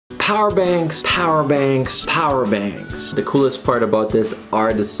Power banks, power banks, power banks. The coolest part about this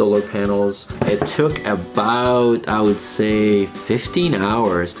are the solar panels. It took about, I would say, 15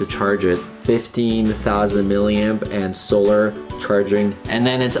 hours to charge it. 15,000 milliamp and solar charging, and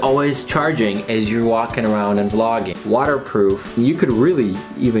then it's always charging as you're walking around and vlogging. Waterproof. You could really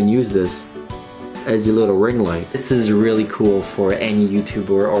even use this as your little ring light. This is really cool for any YouTuber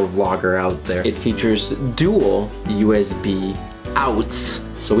or vlogger out there. It features dual USB outs.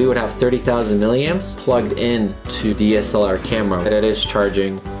 So we would have 30,000 milliamps plugged in to DSLR camera, and it is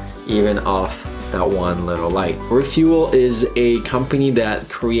charging even off that one little light. Refuel is a company that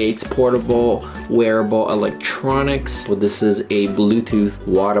creates portable wearable electronics. So this is a Bluetooth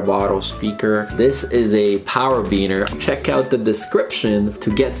water bottle speaker. This is a power beaner. Check out the description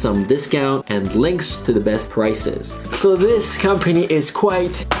to get some discount and links to the best prices. So this company is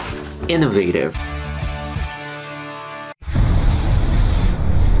quite innovative.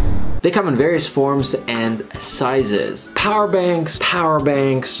 They come in various forms and sizes. Power banks, power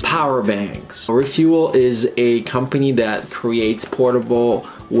banks, power banks. Refuel is a company that creates portable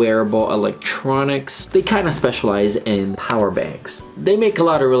wearable electronics. They kind of specialize in power banks. They make a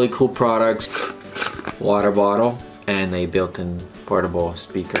lot of really cool products. Water bottle and a built-in portable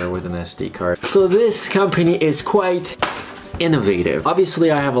speaker with an SD card. So this company is quite innovative.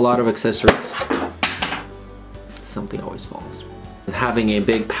 Obviously, I have a lot of accessories. Something always falls. Having a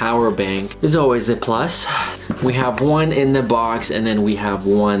big power bank is always a plus. We have one in the box, and then we have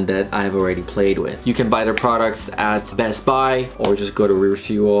one that I've already played with. You can buy their products at Best Buy or just go to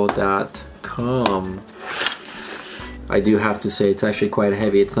refuel.com. I do have to say it's actually quite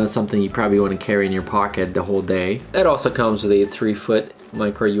heavy. It's not something you probably want to carry in your pocket the whole day. It also comes with a 3-foot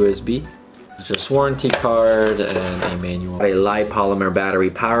micro USB. Just warranty card and a manual. A light polymer battery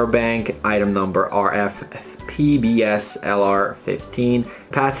power bank, item number RF-PBSLR15.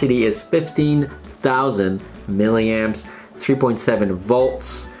 Capacity is 15,000 milliamps, 3.7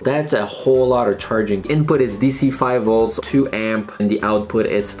 volts. That's a whole lot of charging. Input is DC 5 volts, 2 amp, and the output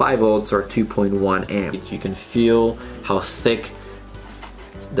is 5 volts or 2.1 amp. You can feel how thick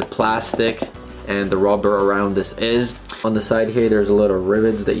the plastic and the rubber around this is. On the side here, there's a little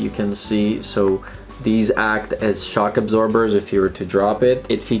rivets that you can see. So these act as shock absorbers if you were to drop it.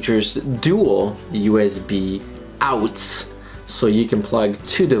 It features dual USB outs, so you can plug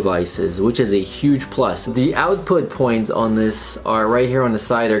 2 devices, which is a huge plus. The output points on this are right here on the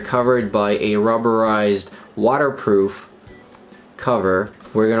side. They're covered by a rubberized waterproof cover.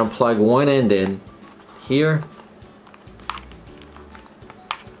 We're gonna plug one end in here,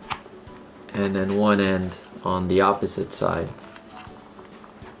 and then one end on the opposite side.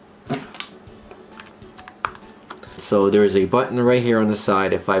 So there's a button right here on the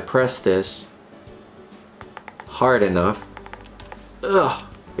side. If I press this hard enough,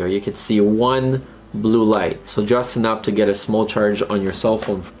 you can see one blue light. So just enough to get a small charge on your cell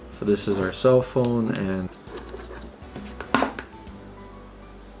phone. So this is our cell phone, and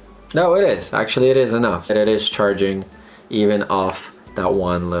no, it is. Actually, it is enough. It is charging even off that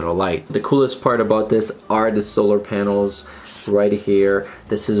one little light. The coolest part about this are the solar panels right here.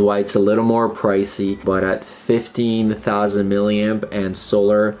 This is why it's a little more pricey, but at 15,000 milliamp and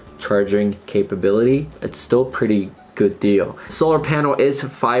solar charging capability, it's still pretty good deal. Solar panel is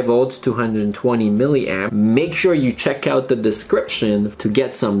 5 volts, 220 milliamp. Make sure you check out the description to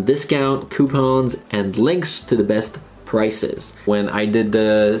get some discount, coupons, and links to the best prices. When I did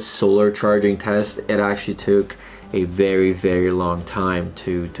the solar charging test, it actually took a very long time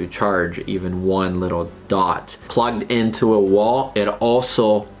to charge even one little dot. Plugged into a wall, it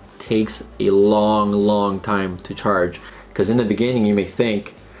also takes a long time to charge, because in the beginning you may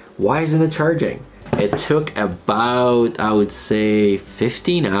think, why isn't it charging? It took about, I would say,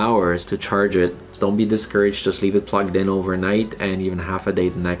 15 hours to charge it. Don't be discouraged, just leave it plugged in overnight and even half a day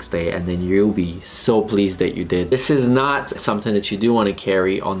the next day, and then you'll be so pleased that you did. This is not something that you do want to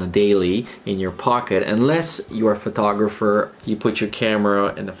carry on a daily in your pocket, unless you're a photographer. You put your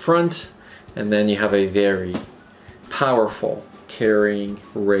camera in the front, and then you have a very powerful carrying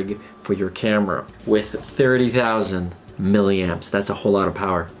rig for your camera with 30,000 milliamps. That's a whole lot of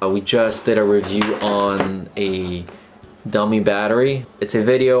power. We just did a review on a dummy battery. It's a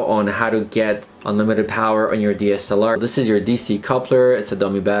video on how to get unlimited power on your DSLR. This is your DC coupler. It's a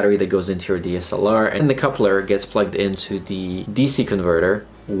dummy battery that goes into your DSLR, and the coupler gets plugged into the DC converter,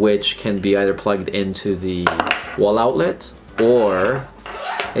 which can be either plugged into the wall outlet, or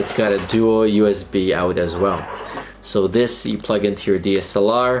it's got a dual USB out as well. So this you plug into your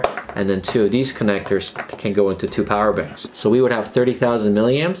DSLR, and then 2 of these connectors can go into 2 power banks. So we would have 30,000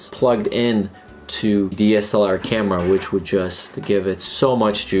 milliamps plugged in to DSLR camera, which would just give it so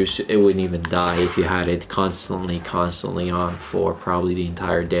much juice it wouldn't even die if you had it constantly on for probably the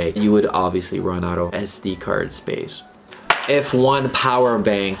entire day. You would obviously run out of SD card space. If one power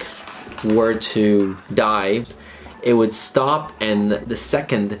bank were to die, it would stop and the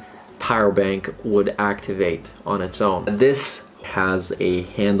second power bank would activate on its own. This has a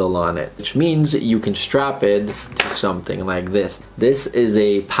handle on it, which means you can strap it to something like this. This is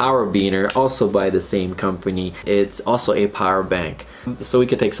a power beaner, also by the same company. It's also a power bank. So we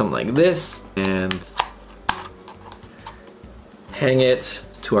could take something like this and hang it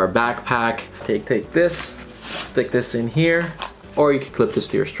to our backpack. Take this, stick this in here, or you can clip this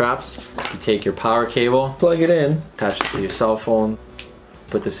to your straps. You take your power cable, plug it in, attach it to your cell phone,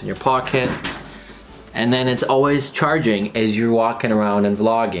 put this in your pocket, and then it's always charging as you're walking around and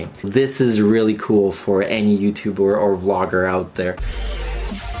vlogging. This is really cool for any YouTuber or vlogger out there.